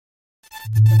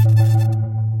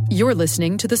You're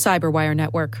listening to the Cyberwire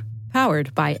Network,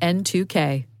 powered by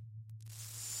N2K.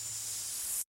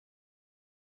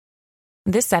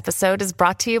 This episode is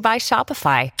brought to you by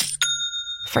Shopify.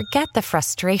 Forget the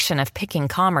frustration of picking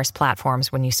commerce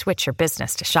platforms when you switch your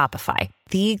business to Shopify,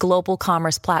 the global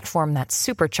commerce platform that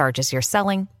supercharges your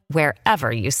selling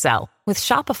wherever you sell. With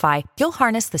Shopify, you'll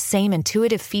harness the same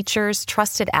intuitive features,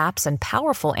 trusted apps, and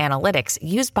powerful analytics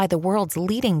used by the world's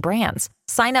leading brands.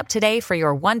 Sign up today for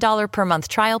your $1 per month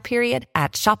trial period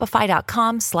at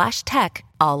shopify.com/tech,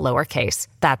 all lowercase.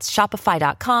 That's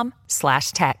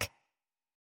shopify.com/tech.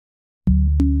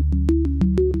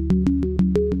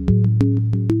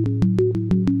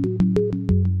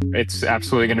 It's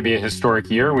absolutely going to be a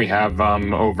historic year. We have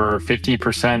over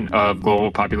 50% of global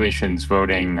populations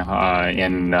voting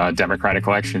in democratic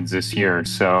elections this year.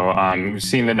 So we've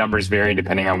seen the numbers vary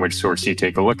depending on which source you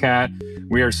take a look at.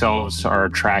 We ourselves are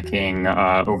tracking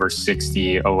over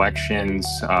 60 elections,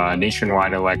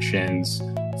 nationwide elections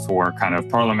for kind of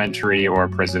parliamentary or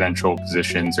presidential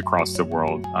positions across the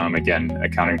world, again,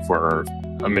 accounting for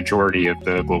a majority of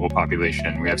the global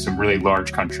population. We have some really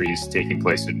large countries taking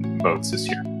place in votes this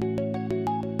year.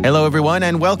 Hello, everyone,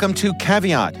 and welcome to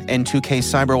Caveat, N2K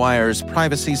Cyberwire's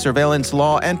privacy, surveillance,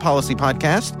 law, and policy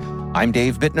podcast. I'm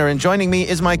Dave Bittner, and joining me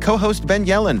is my co-host Ben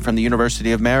Yellen from the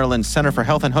University of Maryland Center for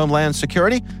Health and Homeland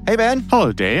Security. Hey, Ben.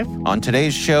 Hello, Dave. On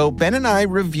today's show, Ben and I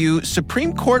review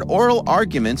Supreme Court oral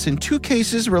arguments in two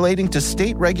cases relating to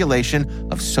state regulation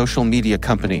of social media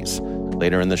companies.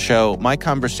 Later in the show, my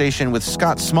conversation with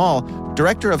Scott Small,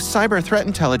 Director of Cyber Threat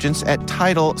Intelligence at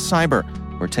Tidal Cyber.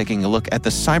 We're taking a look at the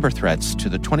cyber threats to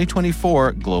the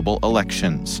 2024 global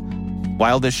elections.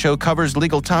 While this show covers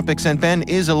legal topics and Ben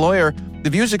is a lawyer,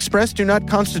 the views expressed do not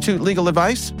constitute legal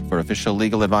advice. For official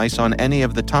legal advice on any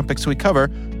of the topics we cover,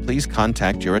 please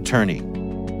contact your attorney.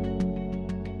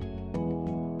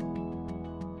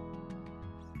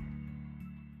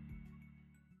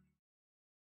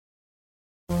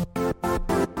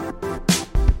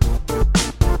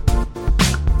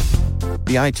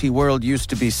 The IT world used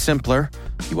to be simpler.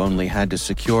 You only had to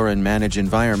secure and manage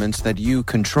environments that you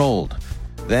controlled.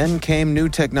 Then came new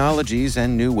technologies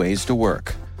and new ways to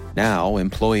work. Now,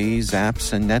 employees,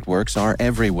 apps, and networks are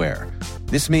everywhere.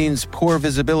 This means poor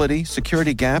visibility,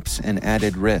 security gaps, and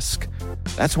added risk.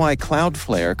 That's why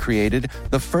Cloudflare created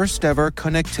the first-ever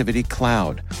connectivity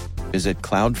cloud. Visit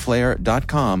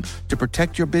cloudflare.com to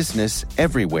protect your business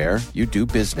everywhere you do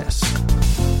business.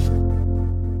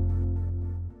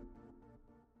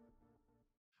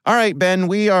 All right, Ben,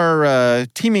 we are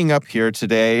teaming up here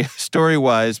today,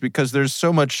 story-wise, because there's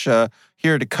so much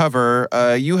here to cover.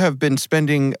 You have been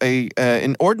spending an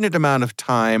inordinate amount of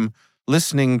time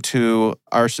listening to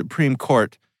our Supreme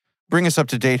Court. Bring us up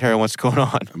to date here on what's going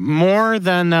on. More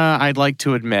than I'd like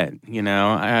to admit, you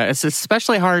know. It's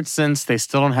especially hard since they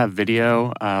still don't have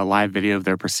video, live video of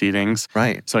their proceedings.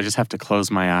 Right. So I just have to close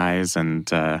my eyes and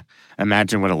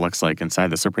imagine what it looks like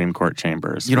inside the Supreme Court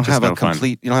chambers. You don't have a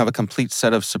complete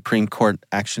set of Supreme Court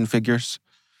action figures?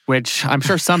 Which I'm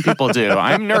sure some people do.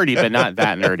 I'm nerdy, but not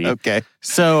that nerdy. Okay.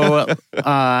 So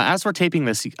as we're taping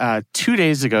this, 2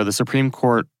 days ago, the Supreme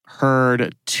Court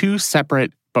heard two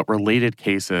separate but related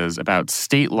cases about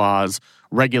state laws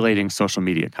regulating social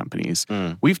media companies.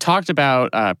 We've talked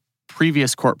about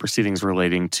previous court proceedings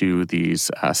relating to these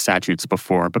statutes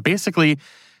before, but basically,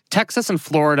 Texas and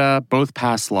Florida both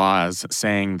passed laws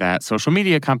saying that social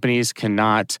media companies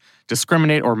cannot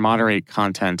discriminate or moderate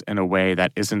content in a way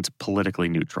that isn't politically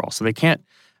neutral. So they can't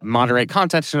moderate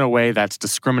content in a way that's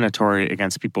discriminatory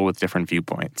against people with different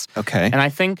viewpoints. Okay. And I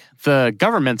think the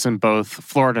governments in both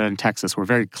Florida and Texas were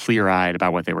very clear-eyed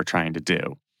about what they were trying to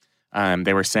do.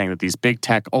 They were saying that these big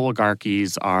tech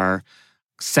oligarchies are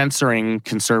censoring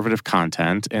conservative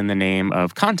content in the name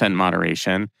of content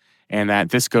moderation, and that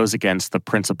this goes against the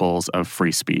principles of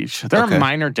free speech. There are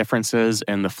minor differences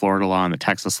in the Florida law and the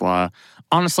Texas law.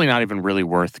 Honestly, not even really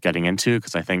worth getting into,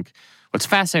 because I think what's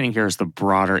fascinating here is the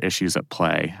broader issues at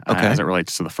play as it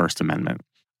relates to the First Amendment.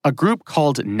 A group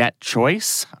called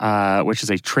NetChoice, which is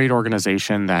a trade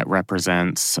organization that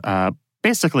represents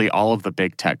basically all of the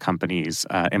big tech companies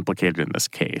implicated in this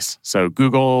case. So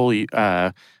Google,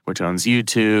 which owns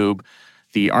YouTube,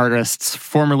 the artists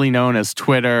formerly known as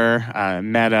Twitter,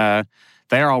 Meta,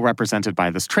 they're all represented by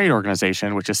this trade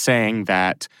organization, which is saying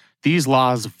that these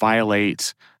laws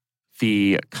violate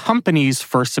the company's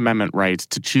First Amendment right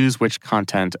to choose which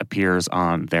content appears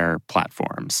on their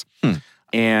platforms.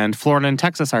 And Florida and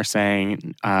Texas are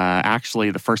saying,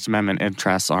 actually, the First Amendment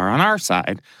interests are on our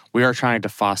side. We are trying to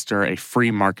foster a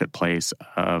free marketplace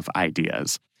of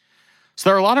ideas. So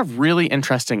there are a lot of really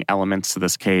interesting elements to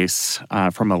this case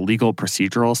from a legal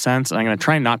procedural sense. And I'm going to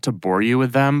try not to bore you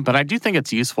with them, but I do think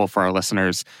it's useful for our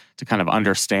listeners to kind of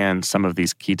understand some of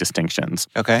these key distinctions.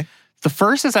 Okay. The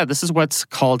first is that this is what's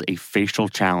called a facial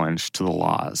challenge to the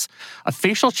laws. A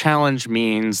facial challenge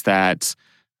means that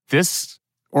this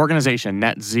organization,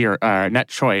 Net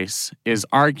Choice, is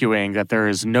arguing that there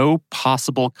is no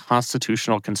possible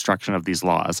constitutional construction of these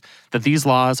laws, that these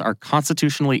laws are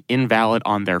constitutionally invalid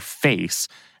on their face,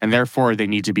 and therefore they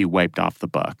need to be wiped off the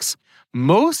books.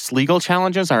 Most legal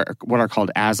challenges are what are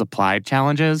called as-applied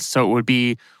challenges. So it would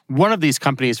be one of these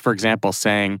companies, for example,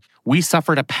 saying, we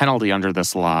suffered a penalty under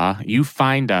this law. You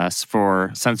fined us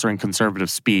for censoring conservative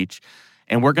speech,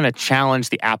 and we're going to challenge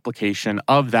the application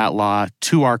of that law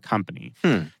to our company.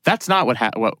 That's not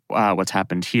what's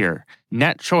happened here.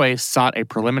 Net Choice sought a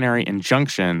preliminary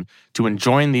injunction to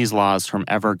enjoin these laws from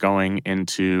ever going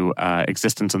into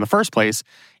existence in the first place,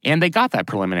 and they got that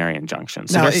preliminary injunction.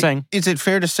 So now, they're saying, is it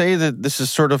fair to say that this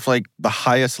is sort of like the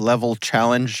highest level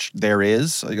challenge there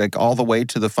is, like all the way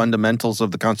to the fundamentals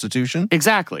of the Constitution?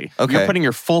 Exactly. Okay. You're putting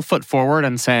your full foot forward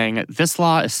and saying this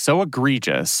law is so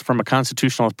egregious from a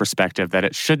constitutional perspective that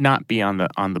it should not be on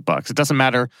the books. It doesn't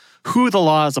matter who the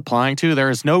law is applying to.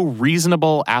 There is no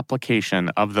reasonable application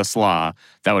of this law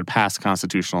that would pass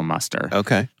constitutional muster.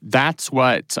 Okay. That's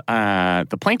what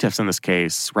the plaintiffs in this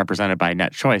case, represented by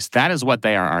Net Choice, that is what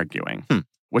they are arguing,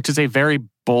 which is a very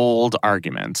bold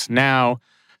argument. Now,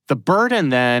 the burden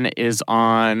then is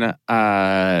on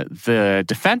the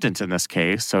defendant in this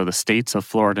case, so the states of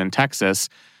Florida and Texas,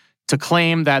 to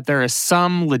claim that there is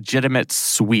some legitimate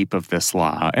sweep of this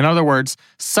law. In other words,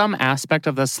 some aspect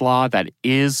of this law that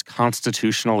is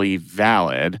constitutionally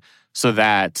valid so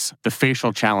that the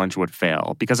facial challenge would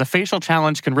fail. Because a facial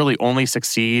challenge can really only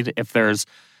succeed if there's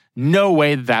no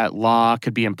way that law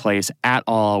could be in place at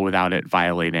all without it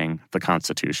violating the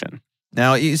Constitution.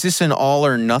 Now, is this an all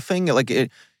or nothing? Like,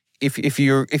 if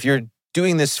you're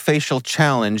doing this facial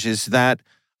challenge, is that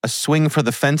a swing for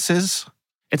the fences?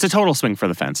 It's a total swing for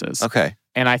the fences. Okay.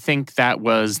 And I think that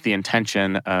was the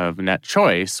intention of Net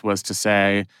Choice, was to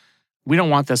say, we don't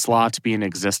want this law to be in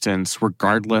existence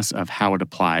regardless of how it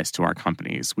applies to our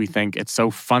companies. We think it's so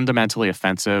fundamentally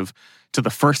offensive to the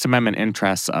First Amendment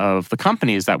interests of the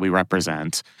companies that we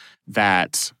represent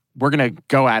that we're going to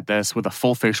go at this with a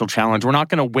full facial challenge. We're not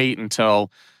going to wait until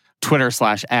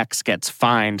Twitter/X gets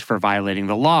fined for violating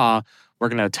the law. We're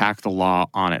going to attack the law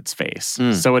on its face.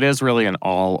 So it is really an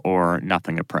all or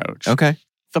nothing approach. Okay.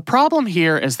 The problem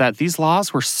here is that these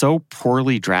laws were so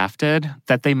poorly drafted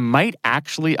that they might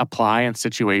actually apply in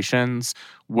situations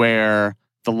where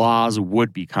the laws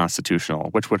would be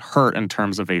constitutional, which would hurt in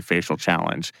terms of a facial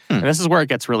challenge. And this is where it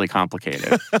gets really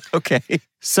complicated. Okay.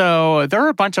 So there are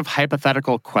a bunch of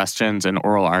hypothetical questions and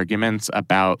oral arguments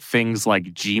about things like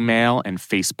Gmail and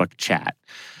Facebook chat.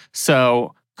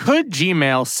 So could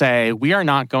Gmail say, we are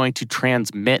not going to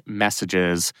transmit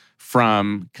messages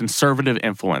from conservative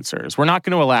influencers? We're not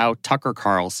going to allow Tucker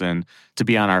Carlson to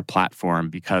be on our platform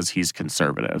because he's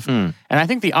conservative. And I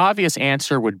think the obvious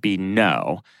answer would be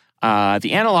no.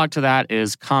 The analog to that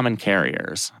is common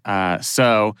carriers.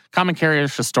 So common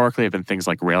carriers historically have been things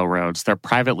like railroads. They're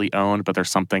privately owned, but they're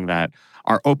something that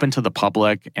are open to the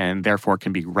public and therefore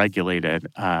can be regulated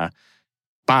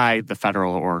by the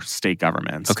federal or state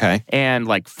governments. Okay. And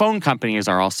like phone companies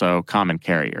are also common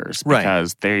carriers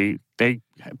because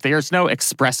there's no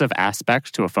expressive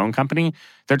aspect to a phone company.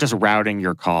 They're just routing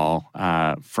your call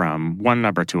from one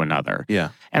number to another. Yeah.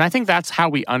 And I think that's how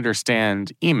we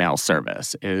understand email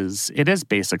service it is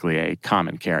basically a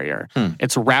common carrier.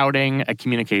 It's routing a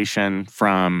communication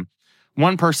from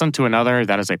one person to another.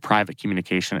 That is a private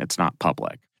communication. It's not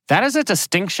public. That is a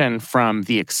distinction from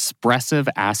the expressive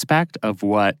aspect of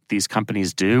what these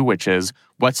companies do, which is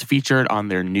what's featured on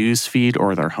their news feed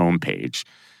or their homepage.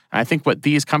 And I think what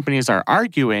these companies are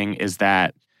arguing is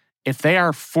that if they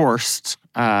are forced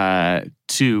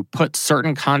to put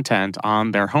certain content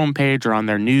on their homepage or on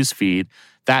their news feed,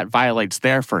 that violates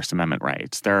their First Amendment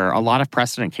rights. There are a lot of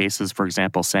precedent cases, for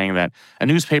example, saying that a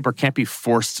newspaper can't be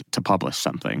forced to publish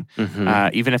something.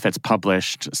 Even if it's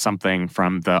published something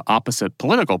from the opposite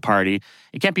political party,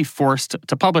 it can't be forced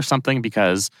to publish something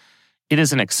because it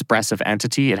is an expressive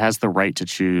entity. It has the right to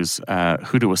choose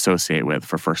who to associate with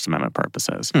for First Amendment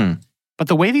purposes. But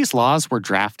the way these laws were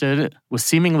drafted was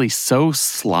seemingly so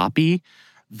sloppy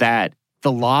that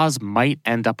the laws might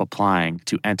end up applying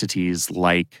to entities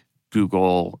like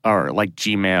Google or like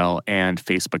Gmail and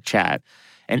Facebook chat.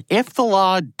 And if the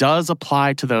law does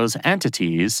apply to those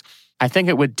entities, I think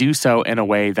it would do so in a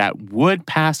way that would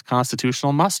pass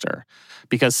constitutional muster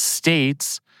because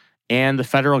states and the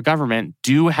federal government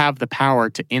do have the power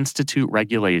to institute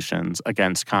regulations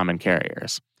against common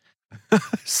carriers.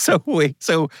 So wait,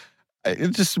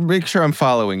 just make sure I'm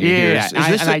following you here. Yeah.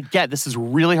 I get this is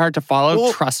really hard to follow.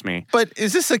 Well, trust me. But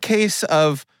is this a case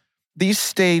of these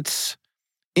states,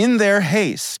 in their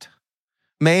haste,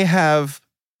 may have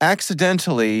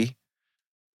accidentally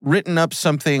written up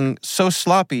something so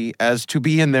sloppy as to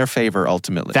be in their favor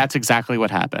ultimately? That's exactly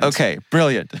what happened. Okay,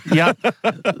 brilliant. Yep.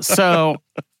 So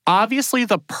obviously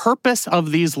the purpose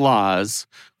of these laws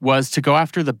was to go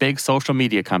after the big social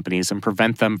media companies and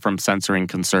prevent them from censoring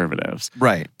conservatives.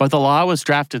 Right. But the law was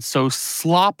drafted so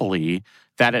sloppily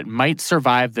that it might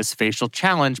survive this facial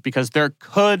challenge because there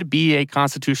could be a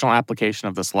constitutional application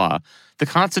of this law. The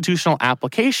constitutional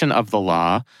application of the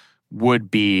law would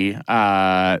be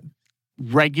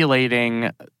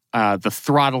regulating the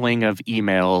throttling of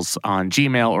emails on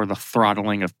Gmail or the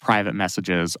throttling of private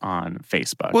messages on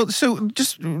Facebook. Well, so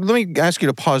just let me ask you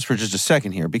to pause for just a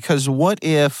second here, because what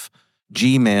if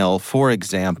Gmail, for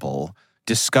example,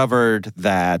 discovered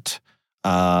that,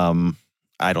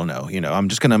 I don't know, I'm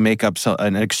just going to make up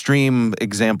an extreme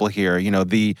example here,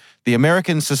 the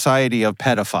American Society of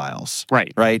Pedophiles,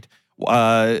 right,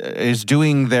 is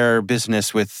doing their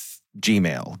business with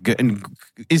Gmail. And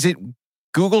is it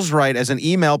Google's right as an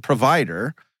email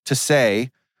provider to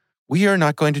say, we are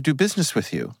not going to do business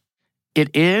with you?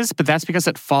 It is, but that's because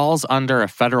it falls under a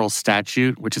federal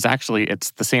statute, which is actually,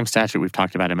 it's the same statute we've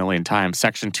talked about a million times,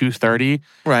 Section 230,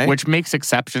 right, which makes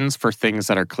exceptions for things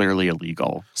that are clearly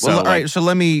illegal. So, all right, so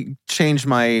let me change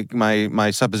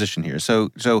my supposition here. So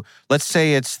let's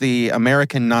say it's the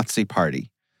American Nazi Party.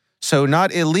 So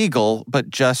not illegal, but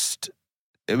just,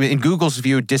 in Google's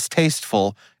view,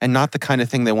 distasteful and not the kind of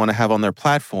thing they want to have on their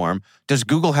platform. Does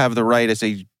Google have the right as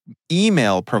a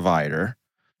email provider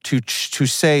to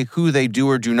say who they do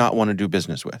or do not want to do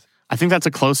business with? I think that's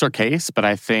a closer case, but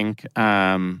I think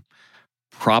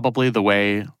probably the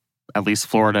way at least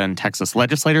Florida and Texas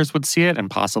legislators would see it,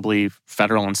 and possibly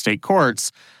federal and state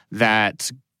courts, that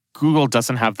Google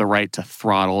doesn't have the right to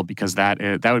throttle because that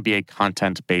would be a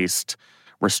content-based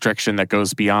restriction that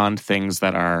goes beyond things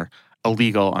that are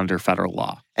illegal under federal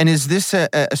law. And is this a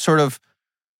sort of,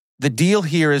 the deal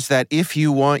here is that if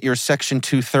you want your Section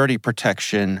 230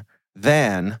 protection,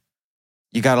 then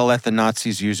you got to let the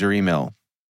Nazis use your email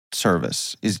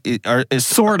service.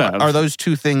 Sort of. Are those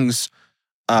two things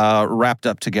wrapped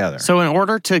up together? So in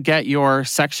order to get your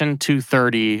Section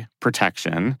 230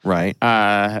 protection, right,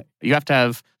 you have to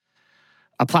have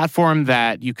a platform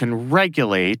that you can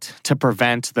regulate to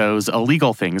prevent those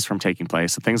illegal things from taking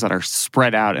place, the things that are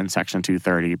spread out in Section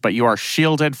 230, but you are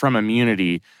shielded from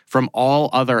immunity from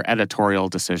all other editorial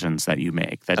decisions that you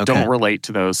make that don't relate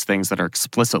to those things that are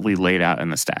explicitly laid out in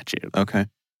the statute. Okay.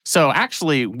 So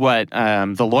actually what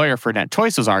the lawyer for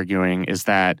NetChoice was arguing is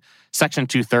that Section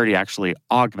 230 actually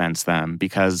augments them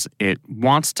because it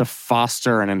wants to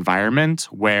foster an environment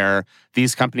where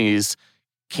these companies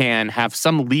can have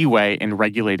some leeway in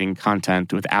regulating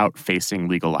content without facing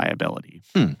legal liability.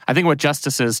 I think what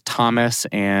Justices Thomas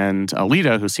and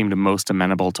Alito, who seemed most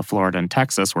amenable to Florida and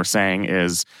Texas, were saying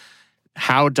is,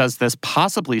 how does this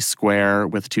possibly square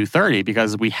with 230?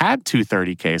 Because we had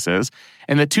 230 cases.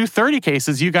 In the 230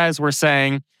 cases, you guys were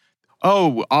saying,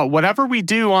 whatever we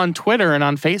do on Twitter and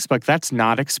on Facebook, that's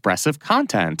not expressive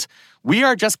content. We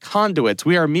are just conduits.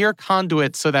 We are mere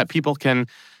conduits so that people can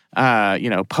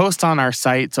post on our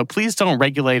site. So please don't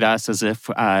regulate us as if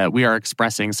we are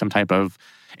expressing some type of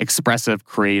expressive,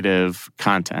 creative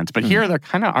content. But here they're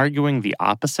kind of arguing the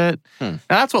opposite. Now,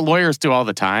 that's what lawyers do all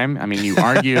the time. I mean, you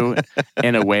argue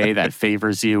in a way that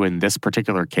favors you in this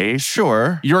particular case.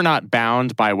 Sure. You're not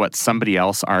bound by what somebody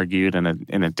else argued in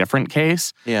a different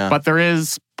case. Yeah. But there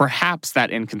is perhaps that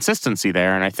inconsistency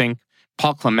there. And I think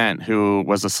Paul Clement, who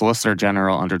was a Solicitor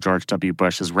General under George W.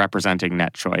 Bush, is representing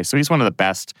NetChoice. So he's one of the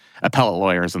best appellate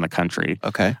lawyers in the country.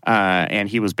 Okay. And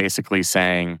he was basically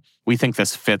saying, we think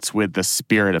this fits with the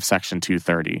spirit of Section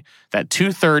 230, that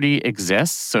 230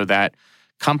 exists so that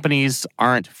companies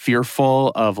aren't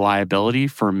fearful of liability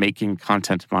for making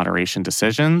content moderation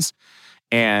decisions.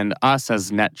 And us as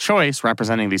NetChoice,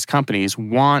 representing these companies,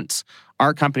 want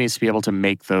our companies to be able to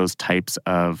make those types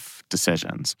of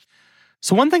decisions.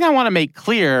 So one thing I want to make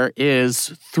clear is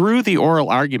through the oral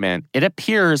argument, it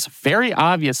appears very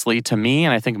obviously to me,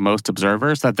 and I think most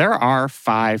observers, that there are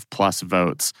 5+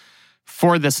 votes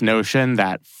for this notion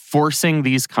that forcing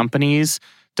these companies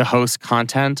to host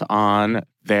content on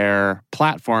their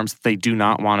platforms that they do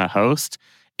not want to host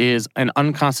is an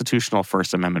unconstitutional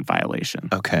First Amendment violation.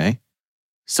 Okay.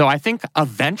 So I think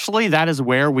eventually that is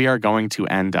where we are going to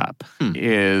end up,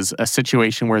 is a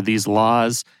situation where these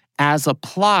laws as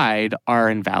applied are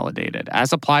invalidated,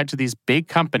 as applied to these big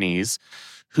companies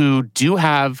who do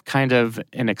have kind of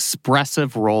an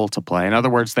expressive role to play. In other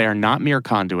words, they are not mere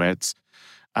conduits.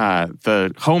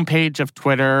 The homepage of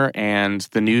Twitter and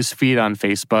the news feed on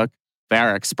Facebook, they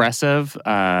are expressive.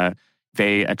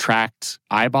 They attract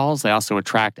eyeballs. They also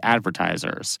attract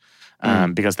advertisers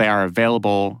because they are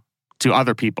available to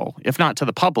other people, if not to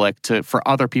the public, for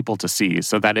other people to see.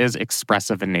 So that is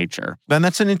expressive in nature. And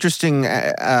that's an interesting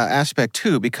aspect,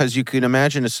 too, because you can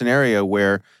imagine a scenario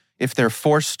where if they're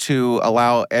forced to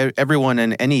allow everyone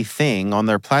and anything on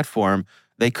their platform,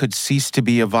 they could cease to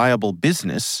be a viable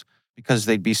business because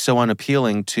they'd be so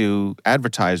unappealing to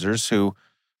advertisers who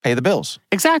pay the bills.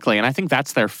 Exactly. And I think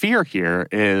that's their fear here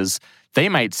is they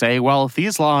might say, well, if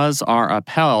these laws are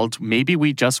upheld, maybe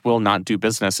we just will not do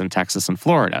business in Texas and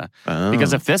Florida. Oh.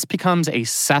 Because if this becomes a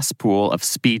cesspool of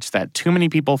speech that too many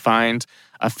people find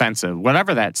offensive,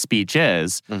 whatever that speech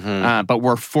is, but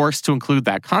we're forced to include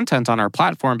that content on our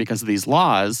platform because of these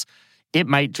laws, it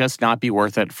might just not be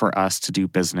worth it for us to do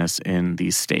business in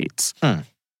these states.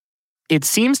 It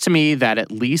seems to me that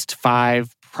at least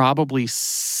 5, probably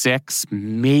 6,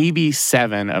 maybe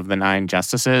 7 of the 9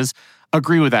 justices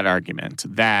agree with that argument,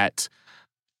 that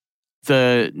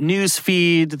the news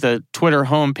feed, the Twitter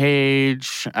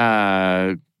homepage,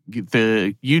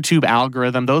 the YouTube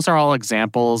algorithm, those are all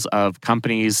examples of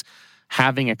companies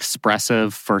having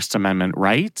expressive First Amendment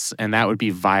rights, and that would be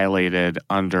violated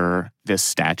under this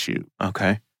statute.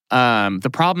 Okay. The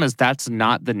problem is that's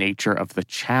not the nature of the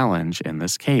challenge in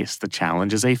this case. The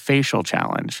challenge is a facial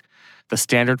challenge. The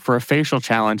standard for a facial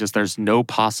challenge is there's no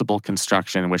possible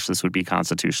construction in which this would be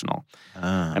constitutional.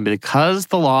 And because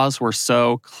the laws were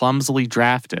so clumsily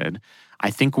drafted,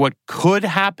 I think what could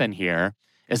happen here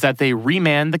is that they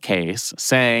remand the case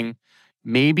saying,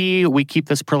 maybe we keep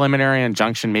this preliminary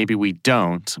injunction, maybe we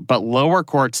don't, but lower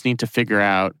courts need to figure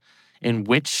out in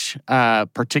which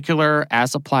particular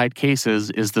as-applied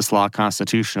cases is this law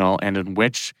constitutional and in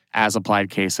which as-applied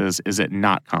cases is it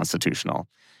not constitutional.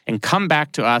 And come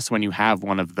back to us when you have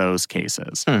one of those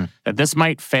cases. That this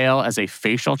might fail as a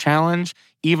facial challenge,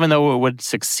 even though it would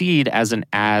succeed as an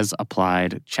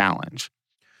as-applied challenge.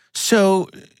 So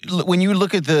when you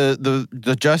look at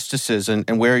the justices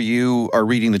and where you are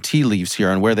reading the tea leaves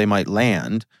here and where they might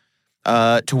land,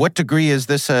 to what degree is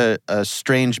this a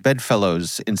strange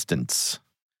bedfellows instance?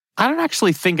 I don't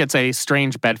actually think it's a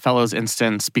strange bedfellows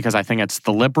instance because I think it's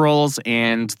the liberals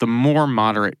and the more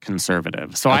moderate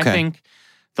conservatives. So I think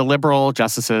the liberal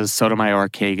justices Sotomayor,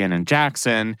 Kagan, and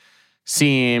Jackson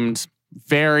seemed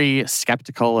very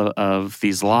skeptical of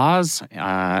these laws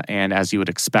and, as you would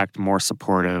expect, more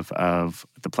supportive of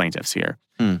the plaintiffs here.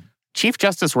 Chief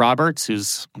Justice Roberts,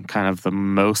 who's kind of the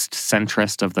most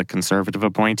centrist of the conservative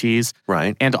appointees,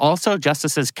 right, and also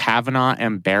Justices Kavanaugh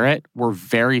and Barrett were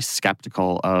very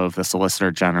skeptical of the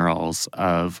Solicitor Generals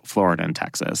of Florida and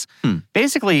Texas,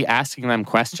 basically asking them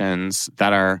questions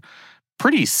that are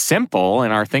pretty simple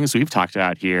and are things we've talked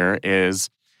about here is,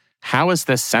 how is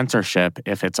this censorship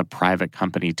if it's a private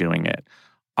company doing it?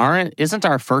 Isn't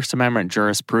our First Amendment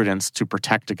jurisprudence to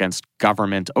protect against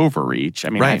government overreach? I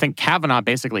mean, I think Kavanaugh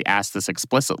basically asked this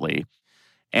explicitly.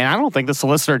 And I don't think the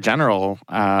Solicitor General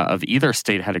of either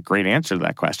state had a great answer to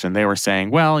that question. They were saying,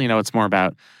 well, it's more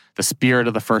about the spirit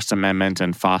of the First Amendment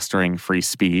and fostering free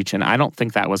speech. And I don't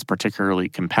think that was particularly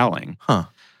compelling.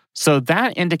 So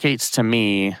that indicates to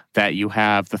me that you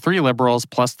have the 3 liberals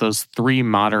plus those 3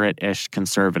 moderate-ish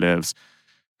conservatives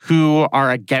who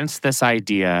are against this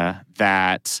idea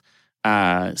that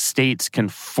states can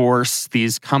force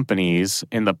these companies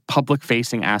in the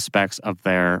public-facing aspects of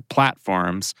their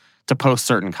platforms to post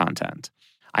certain content.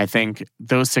 I think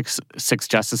those six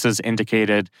justices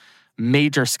indicated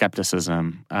major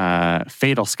skepticism,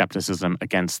 fatal skepticism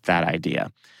against that idea.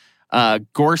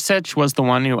 Gorsuch was the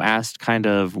one who asked kind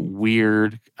of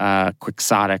weird,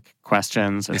 quixotic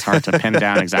questions. It's hard to pin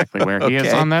down exactly where he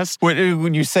is on this.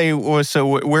 When you say, what's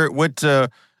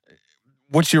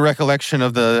your recollection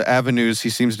of the avenues he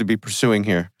seems to be pursuing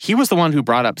here? He was the one who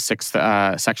brought up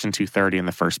Section 230 in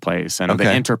the first place and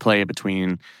the interplay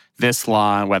between this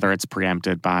law and whether it's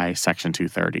preempted by Section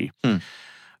 230.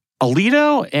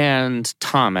 Alito and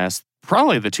Thomas,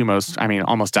 probably the two most,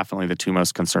 almost definitely the two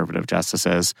most conservative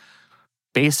justices,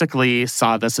 basically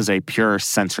saw this as a pure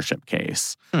censorship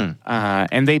case.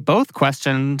 And they both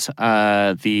questioned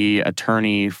the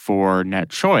attorney for Net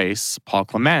Choice, Paul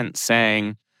Clement,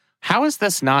 saying, how is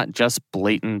this not just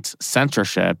blatant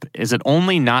censorship? Is it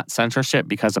only not censorship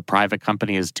because a private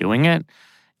company is doing it?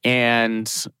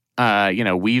 And,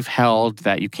 we've held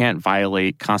that you can't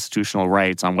violate constitutional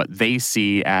rights on what they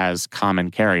see as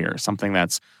common carrier, something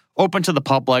that's open to the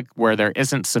public where there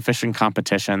isn't sufficient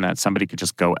competition that somebody could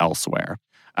just go elsewhere.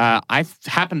 I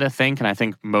happen to think, and I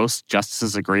think most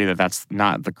justices agree, that that's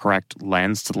not the correct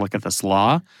lens to look at this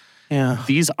law. Yeah.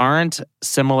 These aren't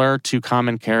similar to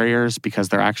common carriers because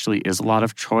there actually is a lot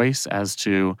of choice as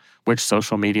to which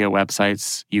social media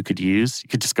websites you could use. You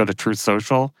could just go to Truth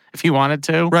Social if you wanted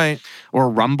to. Right. Or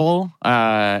Rumble.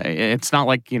 It's not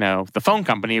like, the phone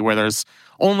company where there's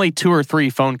only 2 or 3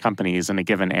 phone companies in a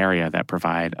given area that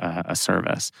provide a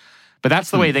service. But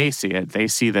that's the way they see it. They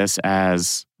see this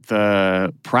as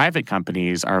the private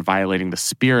companies are violating the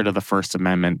spirit of the First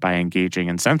Amendment by engaging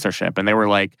in censorship. And they were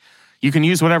like, you can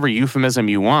use whatever euphemism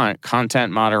you want,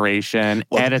 content moderation,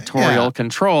 editorial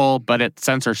control, but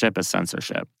censorship is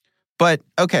censorship. But,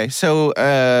 okay, so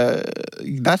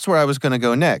that's where I was going to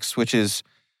go next, which is,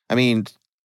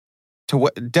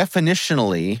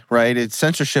 definitionally, right, it's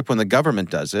censorship when the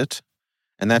government does it,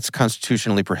 and that's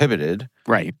constitutionally prohibited.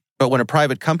 Right. But when a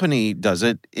private company does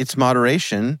it, it's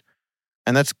moderation,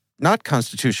 and that's not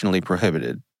constitutionally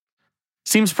prohibited.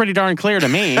 Seems pretty darn clear to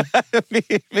me.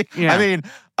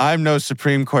 I'm no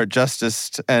Supreme Court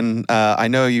justice, and I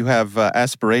know you have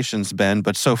aspirations, Ben,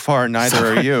 but so far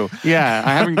neither are you. Yeah,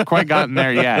 I haven't quite gotten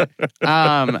there yet.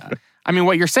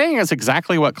 What you're saying is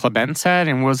exactly what Clement said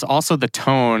and was also the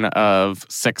tone of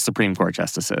 6 Supreme Court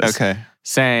justices. Okay.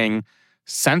 Saying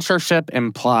censorship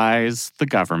implies the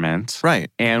government. Right.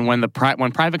 And when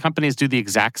private companies do the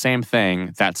exact same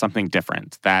thing, that's something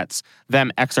different. That's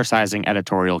them exercising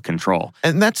editorial control.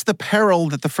 And that's the peril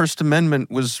that the First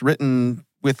Amendment was written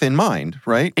with in mind,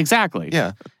 right? Exactly.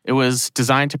 Yeah. It was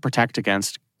designed to protect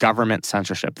against government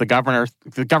censorship. The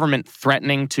government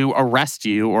threatening to arrest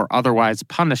you or otherwise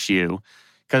punish you.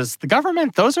 Because the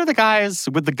government, those are the guys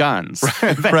with the guns.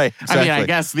 Right, exactly. I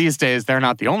guess these days they're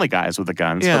not the only guys with the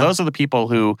guns. Yeah. But those are the people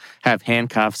who have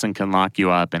handcuffs and can lock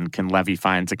you up and can levy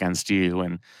fines against you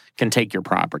and can take your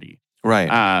property.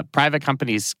 Right. Private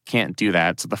companies can't do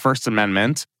that. So the First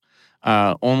Amendment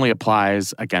only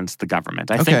applies against the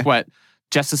government. I think what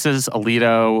Justices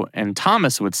Alito and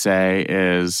Thomas would say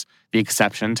is the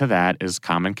exception to that is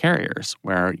common carriers,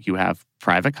 where you have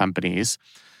private companies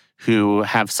who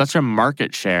have such a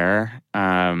market share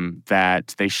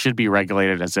that they should be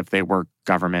regulated as if they were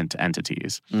government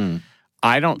entities.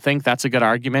 I don't think that's a good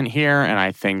argument here, and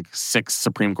I think 6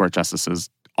 Supreme Court justices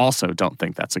also don't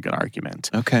think that's a good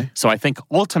argument. Okay. So I think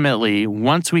ultimately,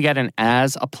 once we get an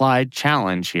as-applied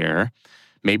challenge here,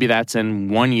 maybe that's in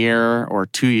 1 year or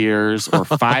 2 years or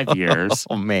 5 years.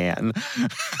 Oh, man.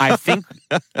 I think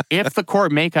if the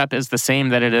court makeup is the same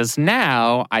that it is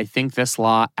now, I think this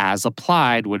law, as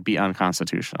applied, would be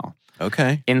unconstitutional.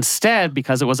 Okay. Instead,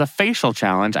 because it was a facial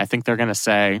challenge, I think they're going to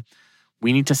say,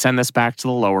 we need to send this back to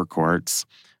the lower courts.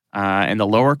 And the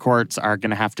lower courts are going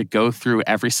to have to go through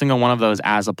every single one of those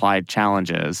as-applied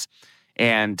challenges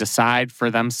and decide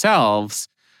for themselves,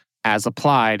 as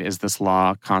applied, is this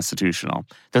law constitutional?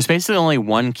 There's basically only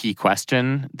one key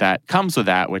question that comes with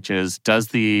that, which is, does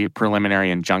the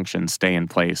preliminary injunction stay in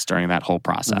place during that whole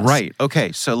process? Right.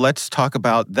 Okay. So let's talk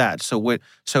about that. So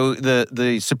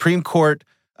the Supreme Court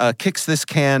kicks this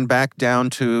can back down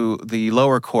to the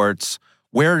lower courts.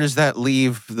 Where does that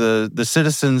leave the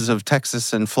citizens of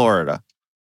Texas and Florida?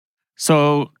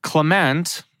 So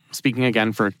Clement, speaking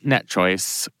again for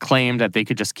NetChoice, claimed that they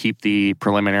could just keep the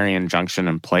preliminary injunction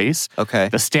in place. Okay.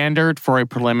 The standard for a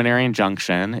preliminary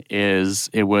injunction is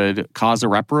it would cause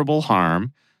irreparable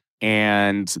harm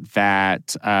and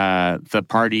that the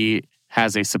party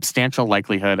has a substantial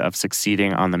likelihood of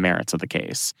succeeding on the merits of the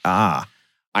case. Ah.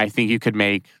 I think you could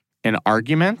make an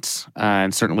argument,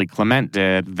 and certainly Clement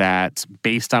did, that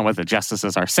based on what the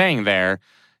justices are saying there,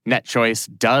 NetChoice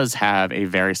does have a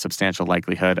very substantial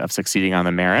likelihood of succeeding on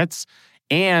the merits,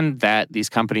 and that these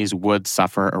companies would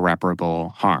suffer irreparable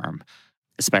harm,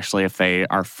 especially if they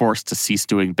are forced to cease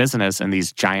doing business in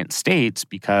these giant states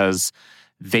because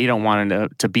they don't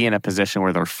want to be in a position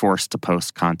where they're forced to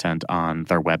post content on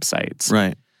their websites.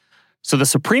 Right. So the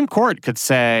Supreme Court could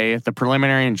say the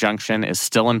preliminary injunction is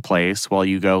still in place while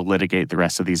you go litigate the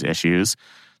rest of these issues.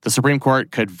 The Supreme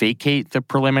Court could vacate the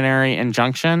preliminary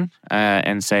injunction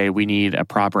and say we need a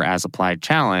proper as-applied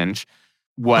challenge.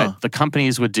 What the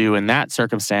companies would do in that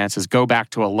circumstance is go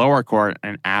back to a lower court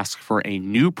and ask for a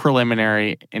new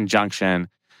preliminary injunction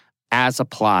as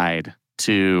applied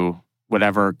to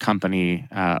whatever company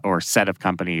or set of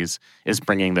companies is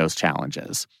bringing those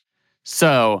challenges.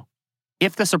 So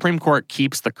if the Supreme Court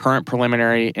keeps the current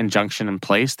preliminary injunction in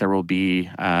place, there will be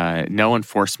no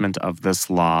enforcement of this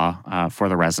law for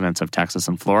the residents of Texas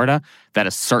and Florida. That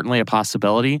is certainly a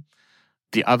possibility.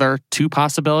 The other two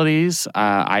possibilities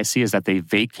I see is that they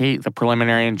vacate the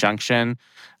preliminary injunction,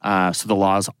 so the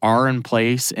laws are in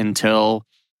place until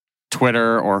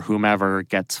Twitter or whomever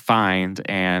gets fined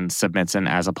and submits an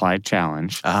as-applied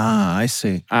challenge. Ah, I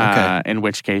see. Okay. In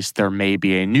which case, there may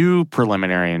be a new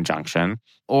preliminary injunction.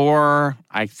 Or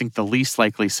I think the least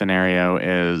likely scenario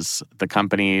is the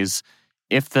companies,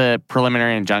 if the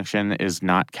preliminary injunction is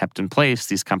not kept in place,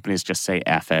 these companies just say,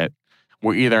 F it.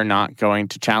 We're either not going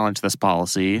to challenge this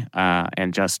policy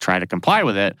and just try to comply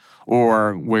with it,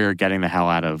 or we're getting the hell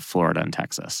out of Florida and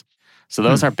Texas. So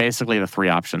those are basically the three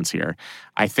options here.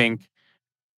 I think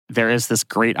there is this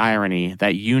great irony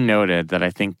that you noted that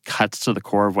I think cuts to the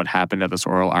core of what happened at this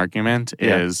oral argument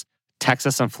is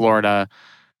Texas and Florida,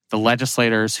 the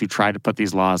legislators who tried to put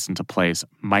these laws into place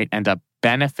might end up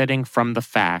benefiting from the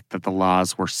fact that the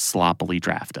laws were sloppily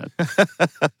drafted.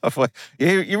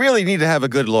 You really need to have a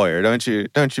good lawyer, don't you?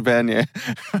 Don't you, Ben?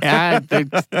 Yeah.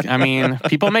 I mean,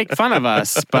 people make fun of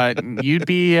us, but you'd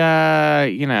be,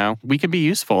 we could be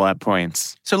useful at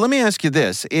points. So let me ask you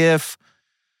this.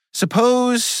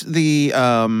 Suppose the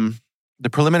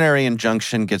preliminary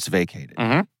injunction gets vacated,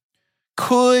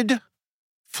 could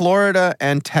Florida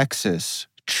and Texas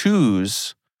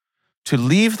choose to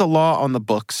leave the law on the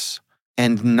books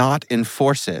and not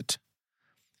enforce it,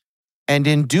 and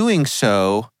in doing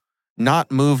so,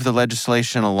 not move the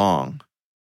legislation along?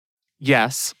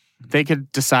 Yes, they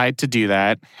could decide to do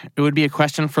that. It would be a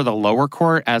question for the lower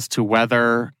court as to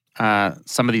whether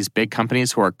some of these big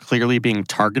companies who are clearly being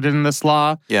targeted in this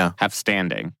law have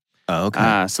standing. Oh,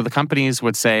 okay. So the companies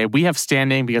would say, we have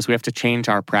standing because we have to change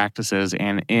our practices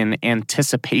and in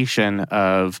anticipation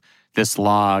of this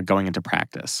law going into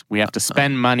practice. We have to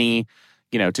spend money,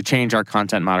 to change our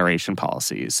content moderation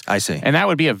policies. I see. And that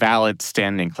would be a valid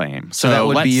standing claim. So that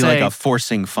would be like a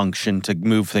forcing function to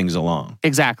move things along.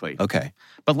 Exactly. Okay.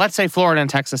 But let's say Florida and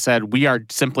Texas said, we are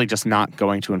simply just not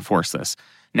going to enforce this.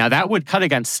 Now, that would cut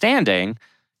against standing.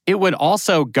 It would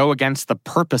also go against the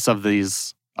purpose of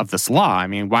this law. I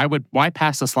mean, why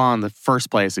pass this law in the first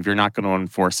place if you're not going to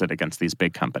enforce it against these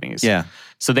big companies? Yeah.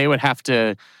 So they would have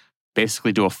to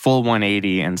basically do a full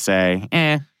 180 and say,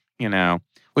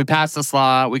 we passed this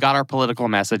law, we got our political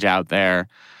message out there,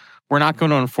 we're not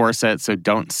going to enforce it, so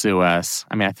don't sue us.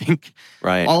 I mean, I think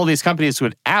all of these companies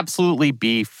would absolutely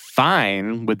be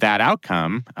fine with that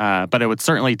outcome, but it would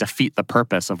certainly defeat the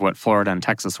purpose of what Florida and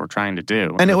Texas were trying to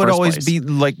do. And it would always be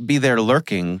there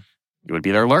lurking. It would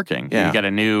be there lurking. Yeah. You get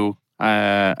a new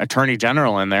attorney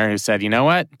general in there who said, you know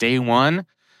what, day one,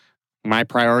 my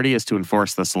priority is to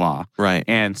enforce this law. Right.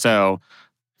 And so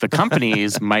the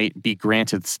companies might be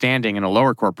granted standing in a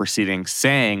lower court proceeding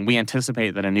saying, we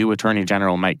anticipate that a new attorney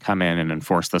general might come in and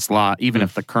enforce this law, even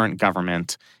if the current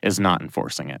government is not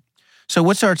enforcing it. So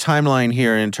what's our timeline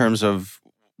here in terms of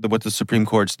what the Supreme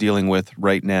Court's dealing with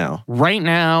right now? Right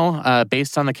now,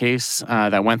 based on the case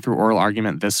that went through oral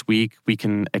argument this week, we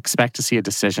can expect to see a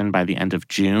decision by the end of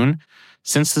June.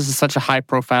 Since this is such a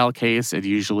high-profile case, it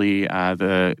usually,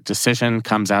 the decision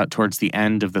comes out towards the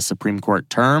end of the Supreme Court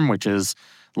term, which is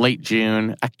late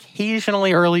June,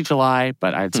 occasionally early July,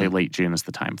 but I'd say late June is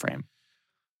the time frame.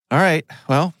 All right.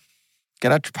 Well,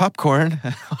 get out your popcorn.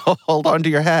 Hold on to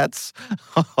your hats.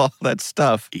 All that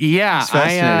stuff. Yeah,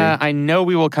 I know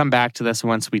we will come back to this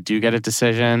once we do get a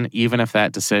decision, even if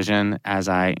that decision, as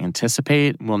I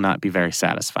anticipate, will not be very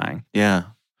satisfying. Yeah.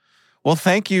 Well,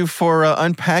 thank you for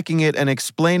unpacking it and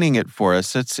explaining it for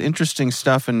us. It's interesting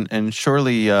stuff and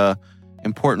surely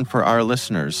important for our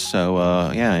listeners.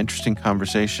 So, interesting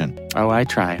conversation. Oh, I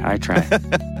try.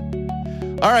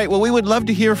 All right. Well, we would love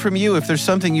to hear from you. If there's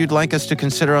something you'd like us to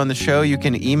consider on the show, you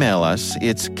can email us.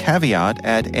 It's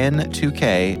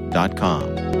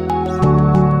caveat@n2k.com.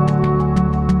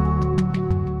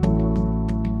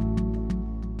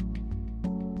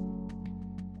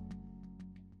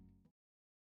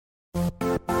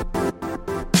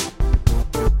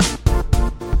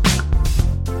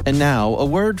 And now, a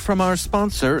word from our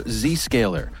sponsor,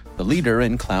 Zscaler, the leader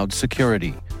in cloud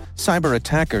security. Cyber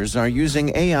attackers are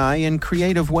using AI in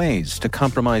creative ways to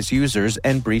compromise users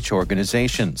and breach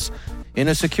organizations. In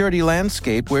a security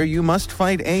landscape where you must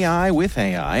fight AI with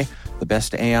AI, the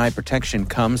best AI protection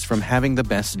comes from having the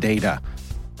best data.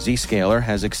 Zscaler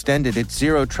has extended its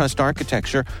Zero Trust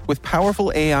architecture with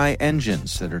powerful AI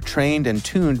engines that are trained and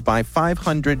tuned by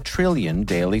 500 trillion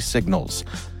daily signals.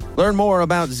 Learn more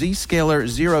about Zscaler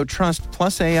Zero Trust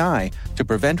Plus AI to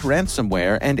prevent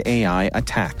ransomware and AI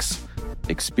attacks.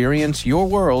 Experience your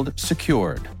world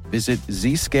secured. Visit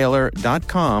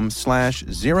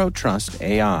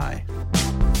zscaler.com/zerotrustai.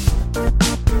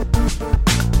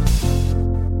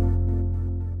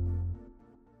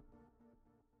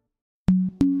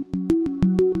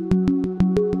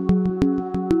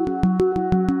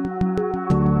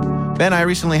 Ben, I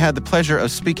recently had the pleasure of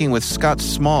speaking with Scott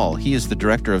Small. He is the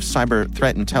director of cyber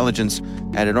threat intelligence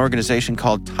at an organization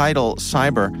called Tidal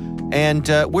Cyber. And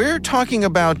we're talking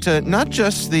about not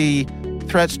just the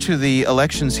threats to the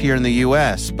elections here in the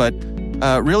U.S., but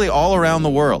really all around the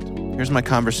world. Here's my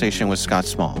conversation with Scott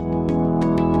Small.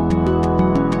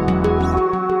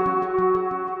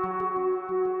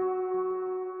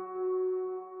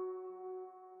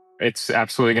 It's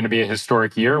absolutely going to be a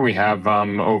historic year. We have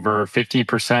over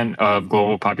 50% of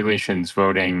global populations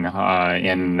voting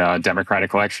in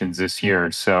democratic elections this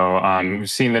year. So we've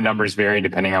seen the numbers vary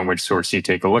depending on which source you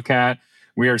take a look at.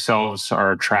 We ourselves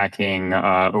are tracking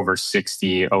over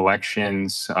 60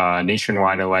 elections,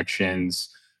 nationwide elections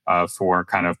for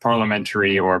kind of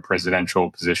parliamentary or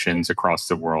presidential positions across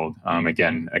the world.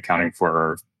 Again, accounting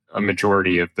for a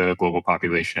majority of the global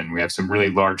population. We have some really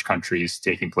large countries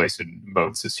taking place in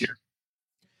votes this year.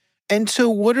 And so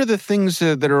what are the things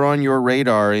that are on your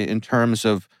radar in terms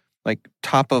of like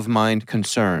top of mind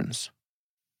concerns?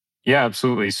 Yeah,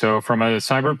 absolutely. So from a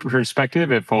cyber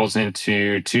perspective, it falls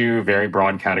into two very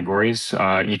broad categories,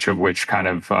 each of which kind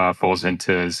of falls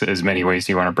into as many ways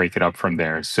you want to break it up from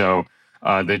there. So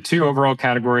the two overall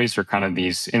categories are kind of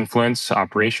these influence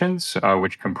operations,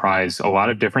 which comprise a lot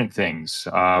of different things.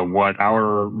 What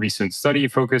our recent study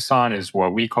focused on is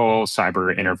what we call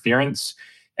cyber interference.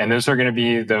 And those are going to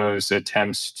be those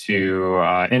attempts to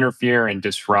interfere and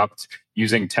disrupt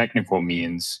using technical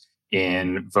means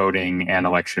in voting and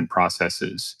election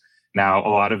processes. Now, a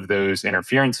lot of those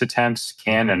interference attempts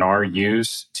can and are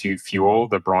used to fuel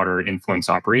the broader influence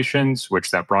operations,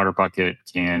 which that broader bucket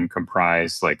can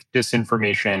comprise like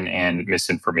disinformation and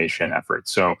misinformation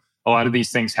efforts. So a lot of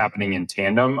these things happening in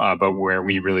tandem, but where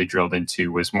we really drilled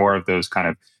into was more of those kind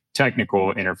of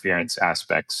technical interference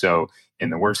aspects. So in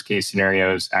the worst case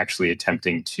scenarios, actually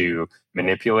attempting to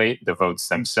manipulate the votes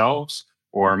themselves,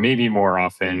 or maybe more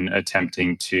often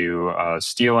attempting to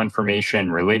steal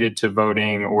information related to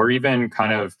voting, or even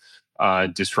kind of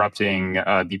disrupting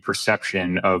the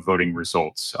perception of voting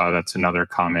results. That's another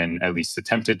common, at least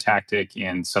attempted tactic,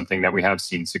 and something that we have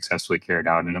seen successfully carried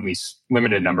out in at least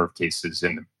limited number of cases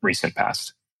in the recent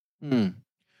past.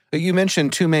 You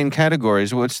mentioned two main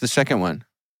categories. What's the second one?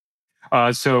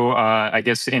 So I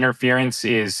guess interference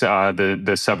is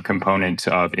the subcomponent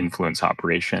of influence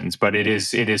operations, but it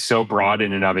is so broad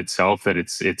in and of itself that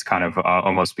it's kind of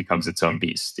almost becomes its own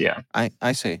beast. Yeah,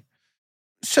 I see.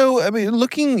 So I mean,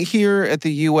 looking here at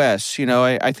the U.S.,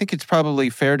 I think it's probably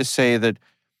fair to say that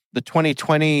the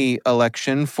 2020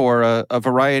 election, for a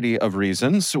variety of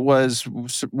reasons, was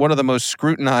one of the most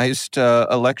scrutinized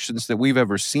elections that we've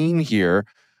ever seen here.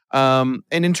 And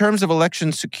in terms of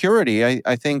election security,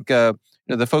 I think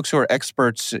the folks who are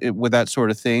experts with that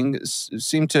sort of thing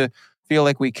seem to feel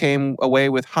like we came away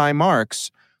with high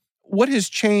marks. What has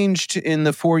changed in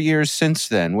the 4 years since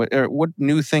then? What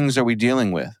new things are we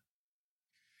dealing with?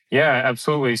 Yeah,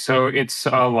 absolutely. So it's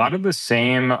a lot of the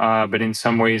same, but in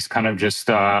some ways kind of just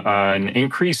an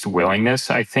increased willingness,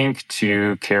 I think,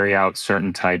 to carry out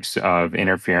certain types of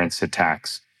interference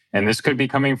attacks. And this could be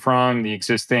coming from the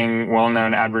existing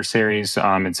well-known adversaries.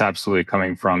 It's absolutely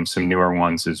coming from some newer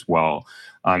ones as well.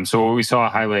 So what we saw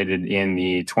highlighted in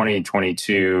the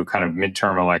 2022 kind of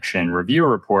midterm election review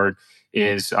report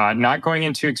is not going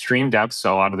into extreme depths.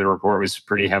 So a lot of the report was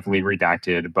pretty heavily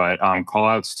redacted, but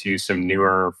call-outs to some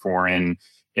newer foreign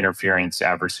interference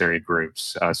adversary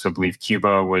groups. So I believe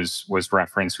Cuba was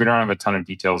referenced. We don't have a ton of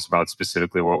details about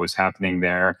specifically what was happening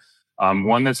there.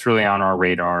 One that's really on our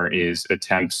radar is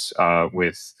attempts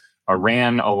with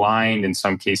Iran aligned, in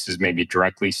some cases maybe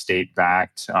directly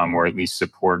state-backed or at least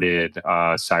supported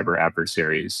cyber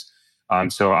adversaries.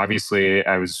 So obviously,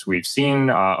 as we've seen,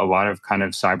 a lot of kind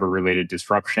of cyber-related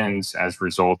disruptions as a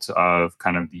result of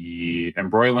kind of the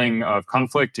embroiling of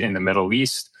conflict in the Middle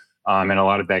East, and a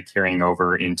lot of that carrying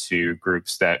over into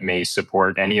groups that may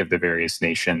support any of the various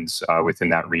nations within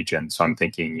that region. So I'm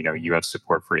thinking, U.S.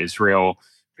 support for Israel.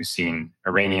 We've seen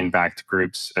Iranian-backed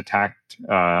groups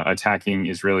attacking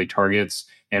Israeli targets,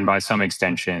 and by some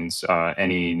extensions,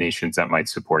 any nations that might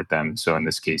support them. So in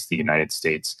this case, the United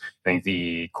States. I think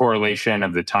the correlation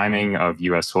of the timing of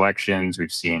U.S. elections,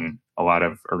 we've seen a lot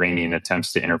of Iranian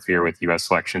attempts to interfere with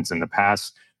U.S. elections in the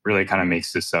past, really kind of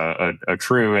makes this a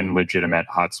true and legitimate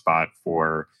hotspot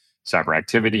for cyber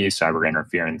activity, cyber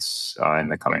interference in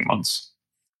the coming months.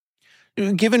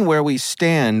 Given where we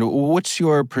stand, what's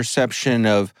your perception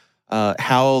of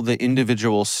how the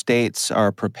individual states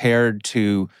are prepared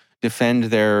to defend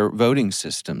their voting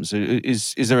systems?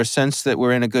 Is there a sense that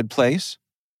we're in a good place?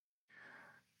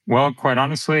 Well, quite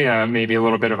honestly, maybe a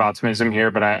little bit of optimism here,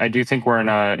 but I do think we're in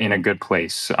a good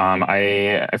place.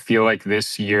 I feel like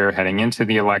this year, heading into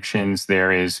the elections,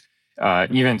 there is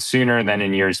even sooner than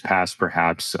in years past,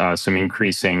 perhaps, some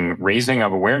increasing raising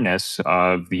of awareness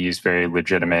of these very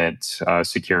legitimate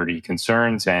security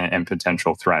concerns and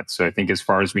potential threats. So I think as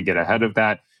far as we get ahead of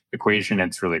that equation,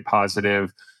 it's really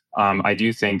positive. I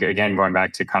do think, again, going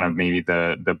back to kind of maybe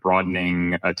the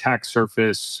broadening attack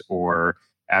surface or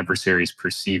adversaries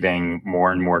perceiving more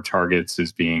and more targets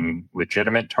as being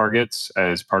legitimate targets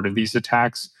as part of these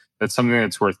attacks, that's something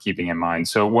that's worth keeping in mind.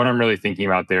 So what I'm really thinking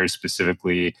about there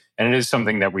specifically, and it is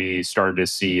something that we started to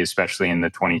see, especially in the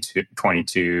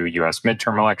 2022 US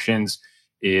midterm elections,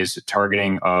 is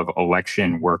targeting of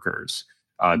election workers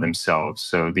themselves.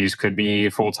 So these could be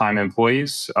full-time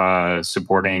employees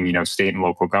supporting, state and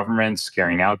local governments,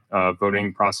 carrying out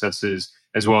voting processes,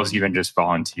 as well as even just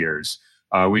volunteers.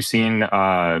 We've seen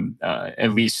at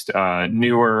least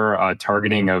newer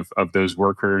targeting of those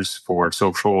workers for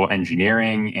social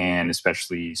engineering and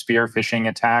especially spear phishing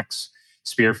attacks.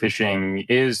 Spear phishing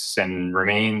is and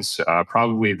remains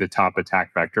probably the top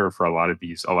attack vector for a lot of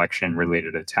these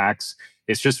election-related attacks.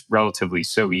 It's just relatively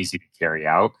so easy to carry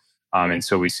out. And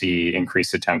so we see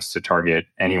increased attempts to target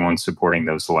anyone supporting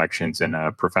those elections in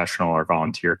a professional or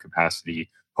volunteer capacity,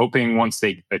 hoping once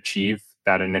they achieve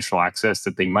that initial access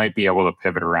that they might be able to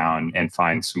pivot around and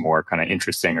find some more kind of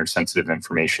interesting or sensitive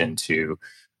information to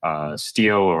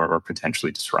steal or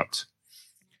potentially disrupt.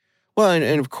 Well,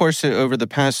 and of course, over the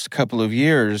past couple of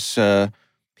years,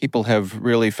 people have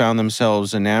really found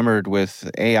themselves enamored with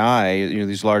AI,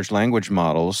 these large language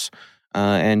models.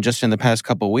 And just in the past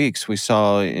couple of weeks, we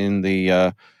saw in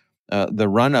the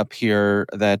run-up here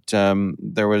that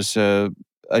there was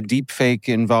a deep fake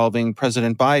involving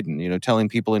President Biden, telling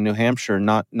people in New Hampshire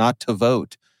not to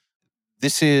vote.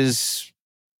 This is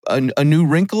a new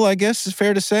wrinkle, I guess, is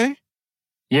fair to say?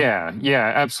 Yeah,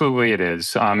 absolutely it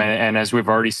is. And as we've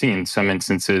already seen some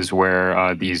instances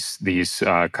where these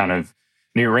kind of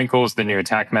new wrinkles, the new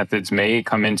attack methods may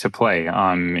come into play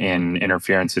in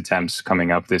interference attempts coming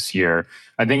up this year.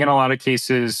 I think in a lot of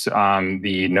cases,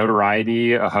 the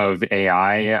notoriety of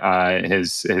AI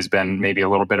has been maybe a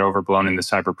little bit overblown in the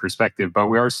cyber perspective, but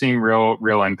we are seeing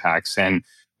real impacts. And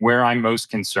where I'm most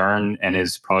concerned and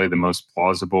is probably the most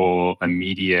plausible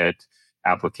immediate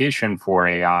application for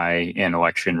AI in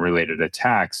election-related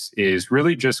attacks is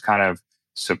really just kind of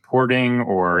supporting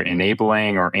or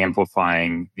enabling or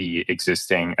amplifying the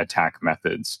existing attack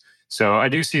methods. So I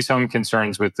do see some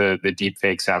concerns with the deep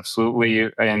fakes, absolutely.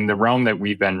 And the realm that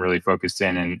we've been really focused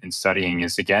in and studying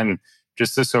is, again,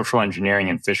 just the social engineering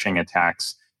and phishing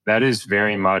attacks. That is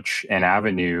very much an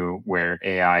avenue where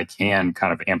AI can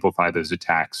kind of amplify those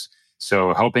attacks.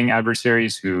 So helping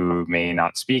adversaries who may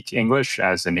not speak English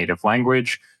as a native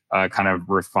language, kind of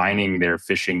refining their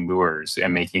phishing lures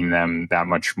and making them that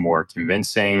much more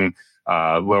convincing,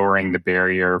 lowering the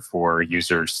barrier for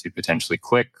users to potentially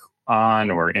click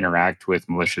on or interact with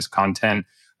malicious content.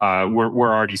 We're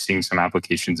already seeing some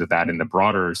applications of that in the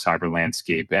broader cyber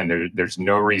landscape, and there's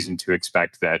no reason to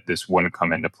expect that this wouldn't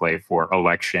come into play for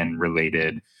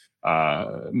election-related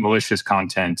malicious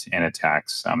content and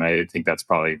attacks. I think that's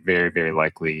probably very, very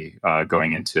likely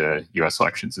going into U.S.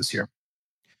 elections this year.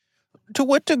 To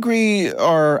what degree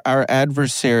are our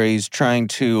adversaries trying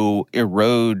to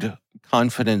erode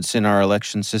confidence in our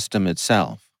election system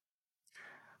itself?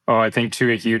 Oh, I think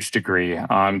to a huge degree.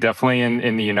 Definitely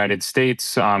in the United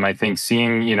States, I think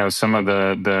seeing, some of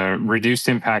the reduced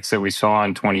impacts that we saw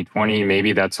in 2020,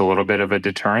 maybe that's a little bit of a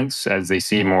deterrence as they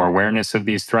see more awareness of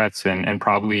these threats and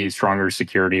probably stronger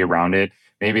security around it.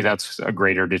 Maybe that's a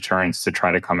greater deterrence to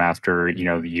try to come after,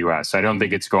 the U.S. I don't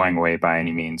think it's going away by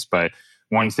any means, but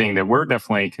one thing that we're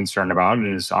definitely concerned about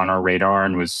and is on our radar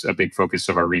and was a big focus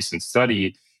of our recent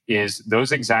study is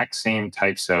those exact same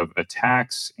types of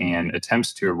attacks and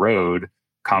attempts to erode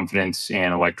confidence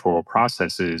in electoral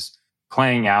processes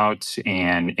playing out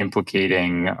and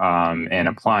implicating and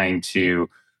applying to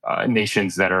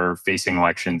nations that are facing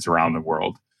elections around the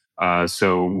world.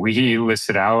 So we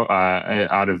listed out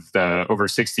of the over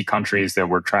 60 countries that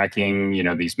we're tracking,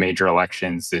 these major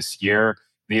elections this year,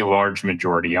 the large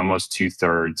majority, almost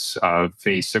 2/3,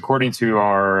 face, according to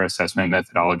our assessment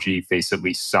methodology, face at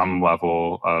least some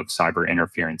level of cyber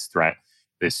interference threat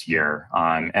this year.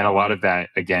 And a lot of that,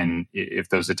 again, if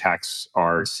those attacks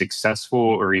are successful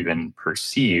or even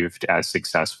perceived as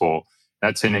successful,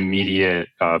 that's an immediate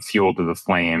fuel to the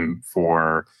flame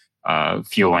for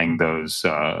fueling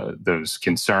those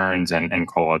concerns and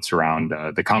call-outs around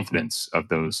the confidence of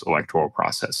those electoral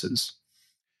processes.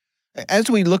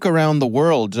 As we look around the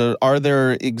world, are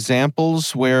there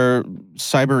examples where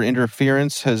cyber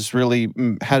interference has really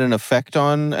had an effect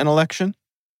on an election?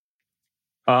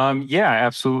 Yeah,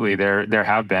 absolutely. There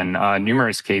have been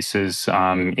numerous cases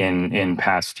in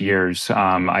past years.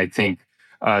 I think,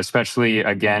 especially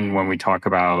again when we talk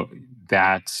about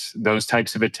those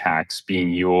types of attacks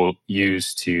being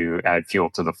used to add fuel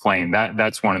to the flame,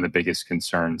 that's one of the biggest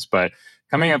concerns. But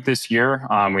coming up this year,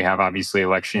 we have obviously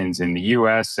elections in the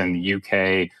U.S. and the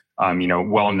U.K.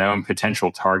 Well-known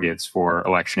potential targets for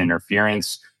election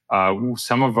interference.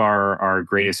 Some of our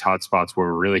greatest hotspots where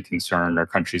we're really concerned are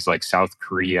countries like South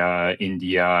Korea,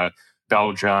 India,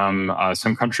 Belgium,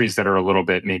 some countries that are a little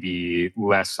bit maybe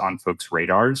less on folks'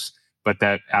 radars, but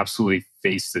that absolutely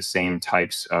face the same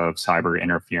types of cyber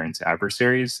interference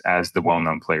adversaries as the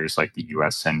well-known players like the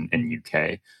US and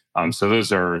UK. So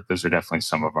those are definitely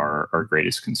some of our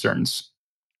greatest concerns.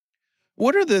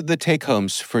 What are the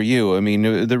take-homes for you? I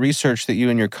mean, the research that you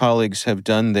and your colleagues have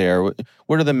done there,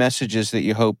 what are the messages that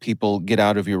you hope people get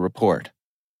out of your report?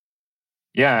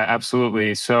 Yeah,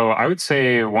 absolutely. So I would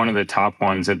say one of the top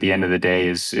ones at the end of the day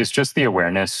is just the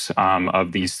awareness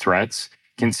of these threats,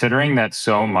 considering that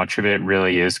so much of it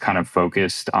really is kind of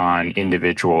focused on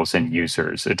individuals and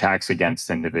users, attacks against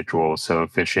individuals, so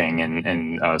phishing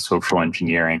and social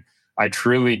engineering. I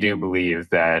truly do believe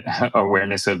that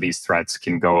awareness of these threats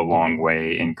can go a long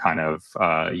way in kind of,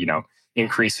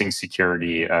 increasing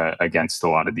security against a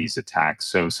lot of these attacks.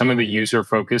 So some of the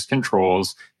user-focused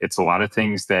controls, it's a lot of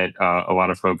things that a lot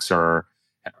of folks are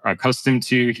accustomed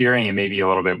to hearing and maybe a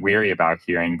little bit weary about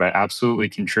hearing, but absolutely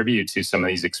contribute to some of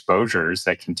these exposures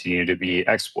that continue to be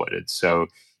exploited. So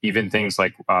even things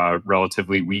like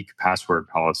relatively weak password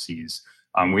policies.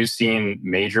 We've seen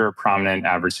major prominent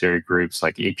adversary groups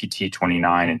like APT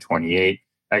 29 and 28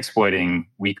 exploiting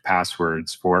weak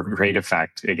passwords for great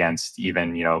effect against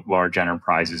even large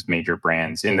enterprises, major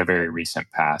brands in the very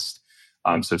recent past.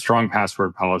 So strong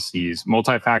password policies,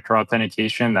 multi-factor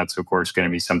authentication, that's of course going to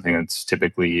be something that's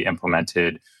typically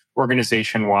implemented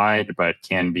organization-wide, but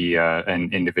can be an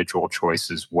individual choice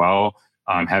as well,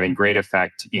 having great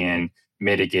effect in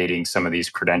mitigating some of these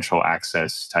credential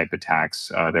access type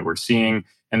attacks that we're seeing.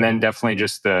 And then definitely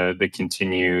just the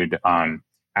continued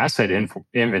asset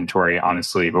inventory,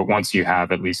 honestly. But once you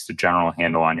have at least a general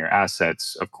handle on your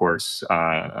assets, of course,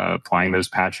 applying those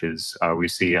patches, we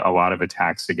see a lot of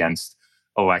attacks against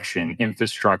election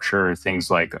infrastructure,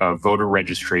 things like voter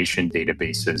registration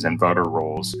databases and voter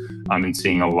rolls, and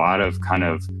seeing a lot of kind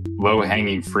of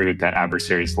low-hanging fruit that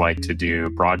adversaries like to do,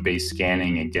 broad-based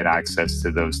scanning and get access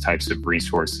to those types of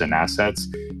resources and assets.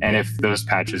 And if those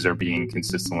patches are being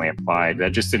consistently applied,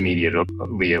 that just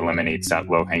immediately eliminates that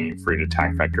low-hanging fruit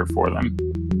attack vector for them.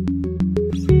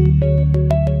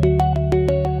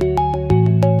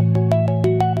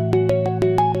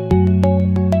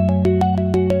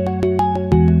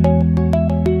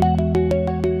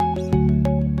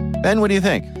 Ben, what do you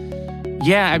think?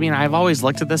 Yeah, I mean, I've always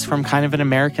looked at this from kind of an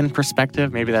American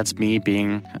perspective. Maybe that's me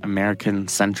being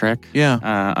American-centric,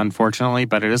 unfortunately,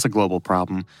 but it is a global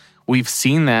problem. We've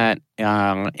seen that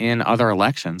in other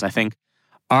elections. I think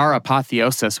our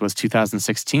apotheosis was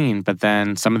 2016, but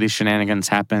then some of these shenanigans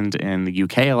happened in the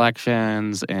UK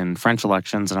elections, in French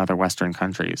elections, and other Western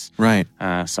countries. Right.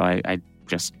 So I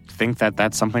just think that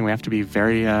that's something we have to be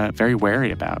very, very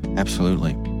wary about.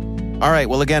 Absolutely. All right.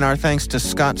 Well, again, our thanks to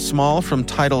Scott Small from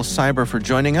Tidal Cyber for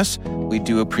joining us. We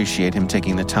do appreciate him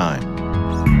taking the time.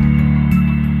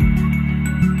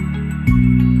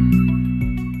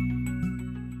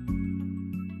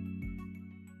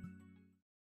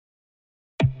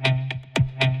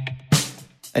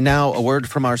 And now a word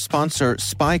from our sponsor,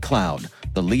 SpyCloud,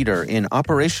 the leader in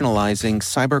operationalizing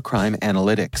cybercrime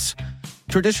analytics.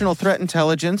 Traditional threat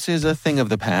intelligence is a thing of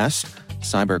the past.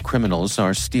 Cyber criminals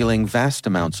are stealing vast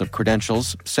amounts of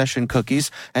credentials, session cookies,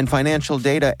 and financial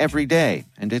data every day,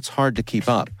 and it's hard to keep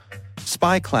up.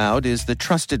 SpyCloud is the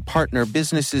trusted partner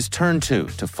businesses turn to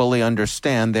fully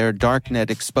understand their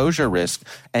darknet exposure risk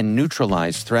and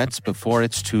neutralize threats before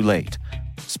it's too late.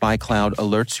 SpyCloud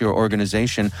alerts your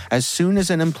organization as soon as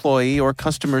an employee or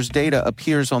customer's data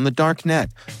appears on the dark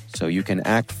net, so you can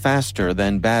act faster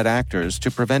than bad actors to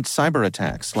prevent cyber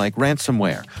attacks like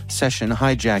ransomware, session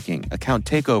hijacking, account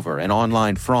takeover, and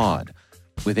online fraud.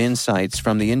 With insights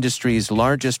from the industry's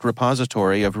largest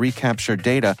repository of recaptured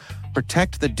data,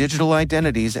 protect the digital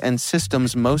identities and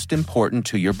systems most important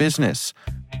to your business.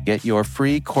 Get your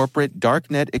free corporate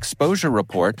darknet exposure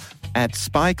report at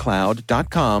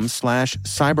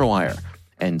spycloud.com/cyberwire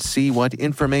and see what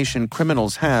information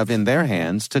criminals have in their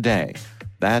hands today.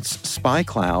 That's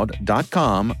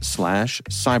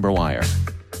spycloud.com/cyberwire.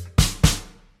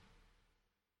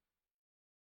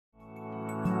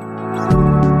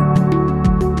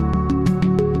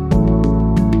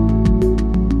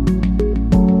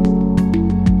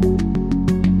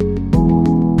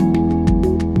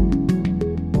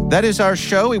 That is our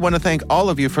show. We want to thank all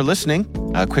of you for listening.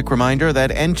 A quick reminder that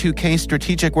N2K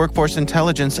Strategic Workforce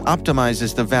Intelligence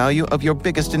optimizes the value of your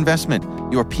biggest investment,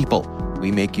 your people.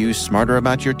 We make you smarter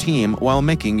about your team while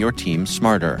making your team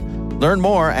smarter. Learn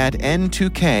more at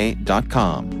n2k.com.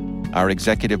 Our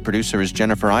executive producer is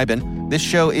Jennifer Eiben. This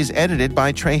show is edited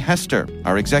by Trey Hester.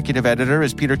 Our executive editor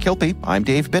is Peter Kilpie. I'm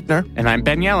Dave Bittner. And I'm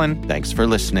Ben Yellen. Thanks for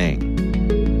listening.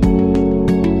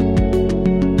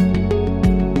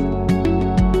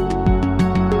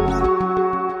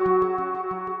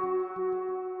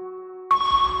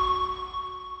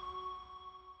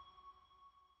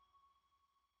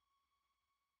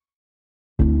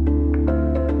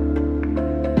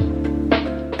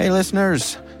 Hey,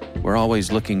 listeners. We're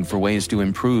always looking for ways to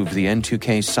improve the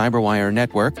N2K Cyberwire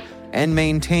network and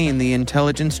maintain the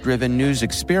intelligence-driven news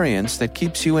experience that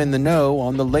keeps you in the know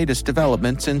on the latest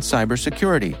developments in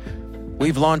cybersecurity.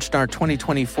 We've launched our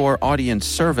 2024 audience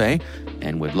survey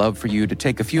and would love for you to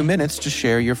take a few minutes to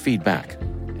share your feedback.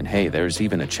 And hey, there's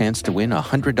even a chance to win a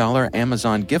 $100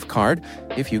 Amazon gift card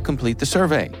if you complete the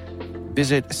survey.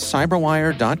 Visit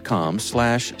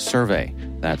cyberwire.com/survey.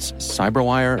 That's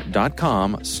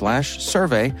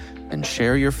cyberwire.com/survey and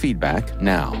share your feedback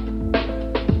now.